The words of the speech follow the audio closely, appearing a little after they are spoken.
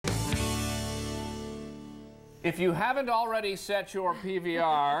If you haven't already set your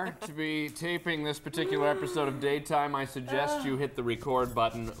PVR to be taping this particular episode of Daytime, I suggest you hit the record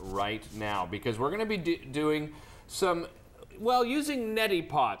button right now, because we're going to be doing some, well, using Neti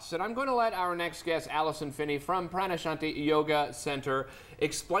Pots. And I'm going to let our next guest, Alison Finney from Pranashanti Yoga Center,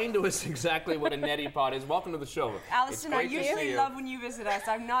 explain to us exactly what a Neti Pot is. Welcome to the show. Alison, I usually love when you visit us.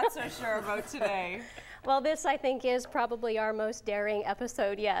 I'm not so sure about today. Well, this, I think, is probably our most daring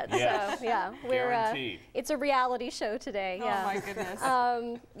episode yet. Yes. So, yeah, Guaranteed. It's a reality show today. Oh, yeah. my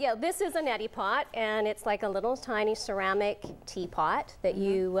goodness. Yeah, this is a Neti Pot, and it's like a little tiny ceramic teapot that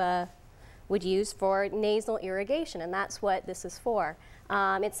you would use for nasal irrigation, and that's what this is for.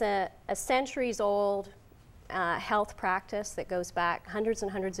 It's a centuries-old health practice that goes back hundreds and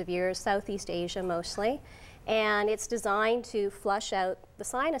hundreds of years, Southeast Asia mostly, and it's designed to flush out the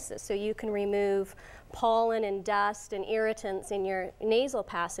sinuses so you can remove pollen and dust and irritants in your nasal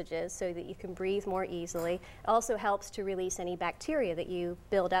passages so that you can breathe more easily. It also helps to release any bacteria that you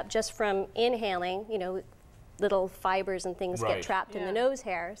build up just from inhaling. You know, little fibers and things get trapped in the nose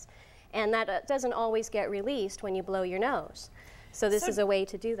hairs, and that doesn't always get released when you blow your nose. So this is a way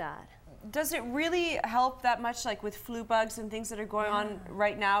to do that. Does it really help that much, like with flu bugs and things that are going on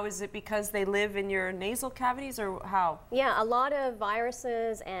right now? Is it because they live in your nasal cavities, or how? Yeah, a lot of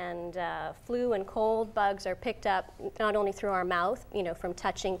viruses and flu and cold bugs are picked up not only through our mouth, you know, from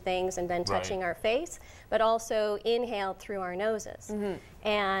touching things and then touching our face, but also inhaled through our noses.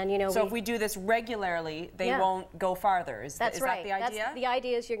 And, you know, so if we do this regularly, they won't go farther. Is that the idea? The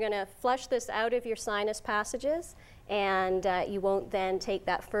idea is you're going to flush this out of your sinus passages, and you won't then take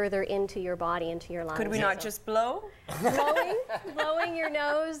that further into your body, into your lungs. Could we not just blow? Blowing your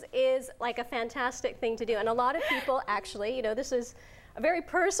nose is like a fantastic thing to do. And a lot of people actually, you know, this is a very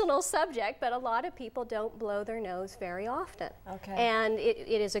personal subject, but a lot of people don't blow their nose very often. Okay. And it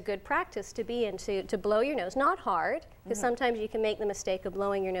is a good practice to be in, to blow your nose, not hard, because sometimes you can make the mistake of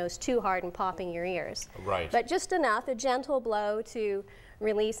blowing your nose too hard and popping your ears. Right. But just enough, a gentle blow to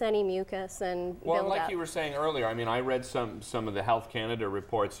release any mucus and build like up. you were saying earlier, I mean, I read some of the Health Canada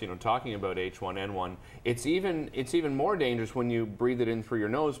reports, you know, talking about H1N1. It's even more dangerous when you breathe it in through your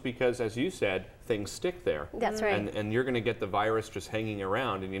nose, because, as you said, things stick there. That's right. And you're going to get the virus just hanging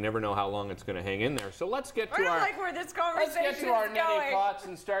around, and you never know how long it's going to hang in there. So let's get to like where this conversation let's get to our is Neti going. Pots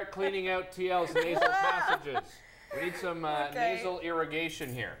and start cleaning out TL's nasal passages. We need some nasal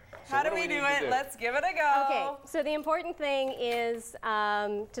irrigation here. So how do we do it? Let's give it a go. Okay, so the important thing is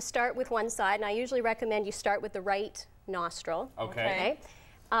to start with one side, and I usually recommend you start with the right nostril. Okay.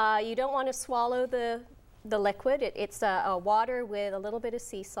 You don't want to swallow the liquid. It's a water with a little bit of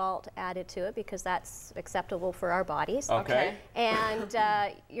sea salt added to it, because that's acceptable for our bodies. Okay. And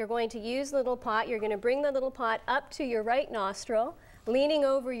you're going to use the little pot. You're going to bring the little pot up to your right nostril, leaning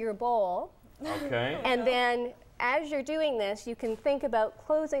over your bowl. Okay. And then, as you're doing this, you can think about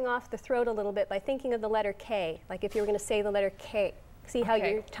closing off the throat a little bit by thinking of the letter K. Like if you were going to say the letter K. See how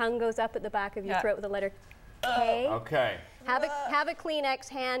your tongue goes up at the back of your throat with the letter K? Okay. Have a Kleenex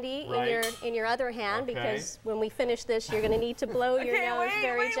handy in your other hand, because when we finish this, you're going to need to blow your nose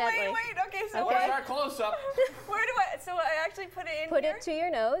very gently. Wait. Okay, so Where's our close-up? where do I? So I actually put it in Put here? it to your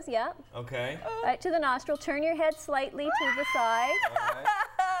nose, Okay. right to the nostril. Turn your head slightly to the side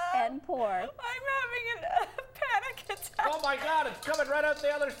and pour. I'm having a panic attack. Oh my God, it's coming right out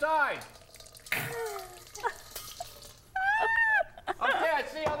the other side. Okay, I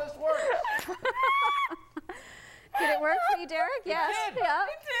see how this works. Did it work for you, Derek? Yes. It did. Yeah.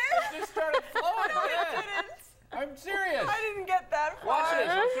 It just started flowing. No, it didn't. I'm serious. I didn't get that far. Watch this.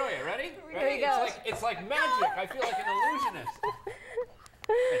 I'll show you. Ready? Here you go. It's like magic. I feel like an illusionist.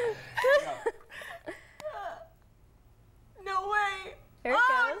 No way. Here it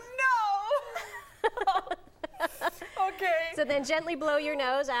goes. No. Okay. So then gently blow your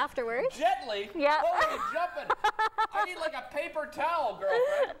nose afterwards. Gently. Yeah. Holy jumping. I need like a paper towel,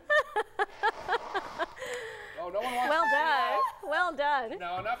 girlfriend. Oh, no one wants Well to see done. that. Well done.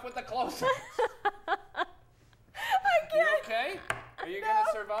 No, enough with the close-ups. I You can't. okay? Are you going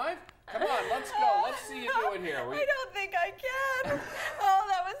to survive? Come on, let's go. Let's see you do it here. I don't think I can. Oh,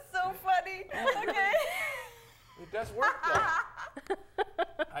 that was so funny. Okay. It does work, though.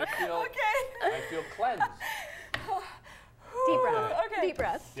 I feel cleansed. Deep breath. Okay. Deep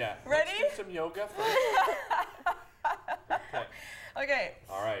breath. Yeah. Ready? Let's do some yoga first. Okay. Okay.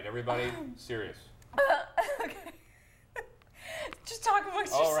 All right, everybody, serious. Okay. Just talk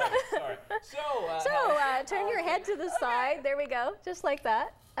amongst All yourselves. right, sorry. So turn your head to the side. There we go. Just like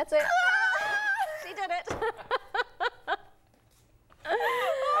that. That's it. She did it.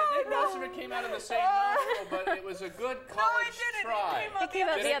 I think most of of it came out of the same nostril, but it was a good college try. It came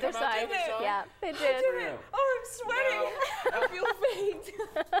out the other side. Yeah, it did. Oh, I'm sweating. I feel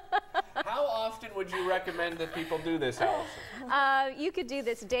faint. How often would you recommend that people do this, Allison? You could do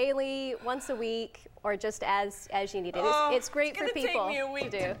this daily, once a week, or just as you need it. It's great for people It's gonna take me a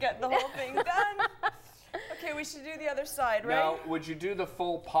week to get the whole thing done. Okay, we should do the other side, right? Now, would you do the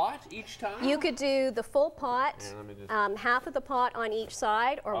full pot each time? You could do the full pot, Yeah, let me just- half of the pot on each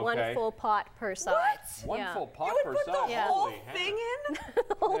side, or one Okay. full pot per side. One Yeah. full pot You would per put side. the whole Holy thing in?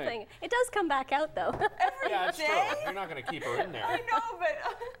 The whole Hey. thing. It does come back out though. Yeah, it's true. day? You're not going to keep her in there. I know,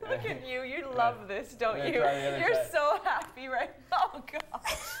 but look at you. You love this, don't Yeah, you? try the other You're side. so happy right now. Oh,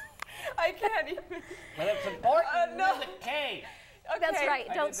 gosh. I can't even. But it's important. No. With a K. Okay. That's right.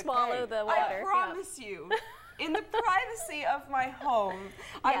 I Don't did the swallow K. the I water. promise you, in the privacy of my home,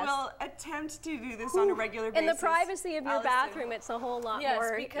 I Yes. will attempt to do this on a regular basis. In the privacy of your Allison. bathroom, it's a whole lot Yes,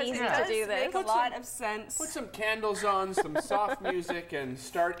 more because easy it to does do make this. a lot of sense. Put some candles on, some soft music, and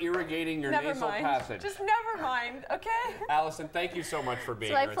start irrigating your Never nasal mind. passage. Just never mind, okay? Allison, thank you so much for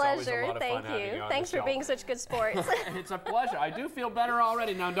being It's my here. It's always a pleasure. lot of Thank fun having you. on Thanks the for show. being such good sports. It's a pleasure. I do feel better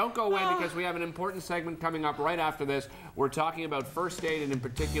already. Now, don't go away because we have an important segment coming up right after this. We're talking about first aid and, in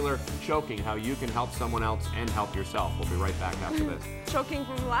particular, choking, how you can help someone else and help yourself. We'll be right back after this. Choking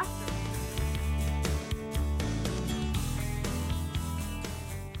from laughter.